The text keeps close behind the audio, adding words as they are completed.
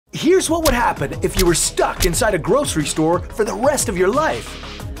Here's what would happen if you were stuck inside a grocery store for the rest of your life.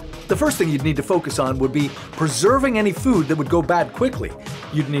 The first thing you'd need to focus on would be preserving any food that would go bad quickly.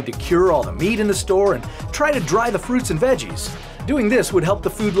 You'd need to cure all the meat in the store and try to dry the fruits and veggies. Doing this would help the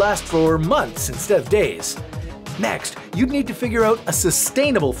food last for months instead of days. Next, you'd need to figure out a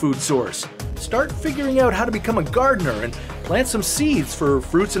sustainable food source. Start figuring out how to become a gardener and plant some seeds for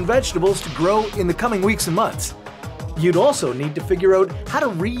fruits and vegetables to grow in the coming weeks and months. You'd also need to figure out how to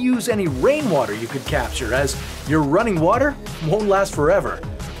reuse any rainwater you could capture, as your running water won't last forever.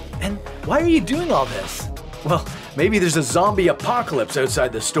 And why are you doing all this? Well, maybe there's a zombie apocalypse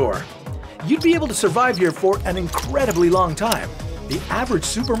outside the store. You'd be able to survive here for an incredibly long time. The average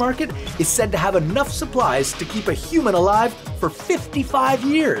supermarket is said to have enough supplies to keep a human alive for 55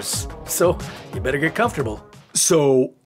 years. So you better get comfortable. So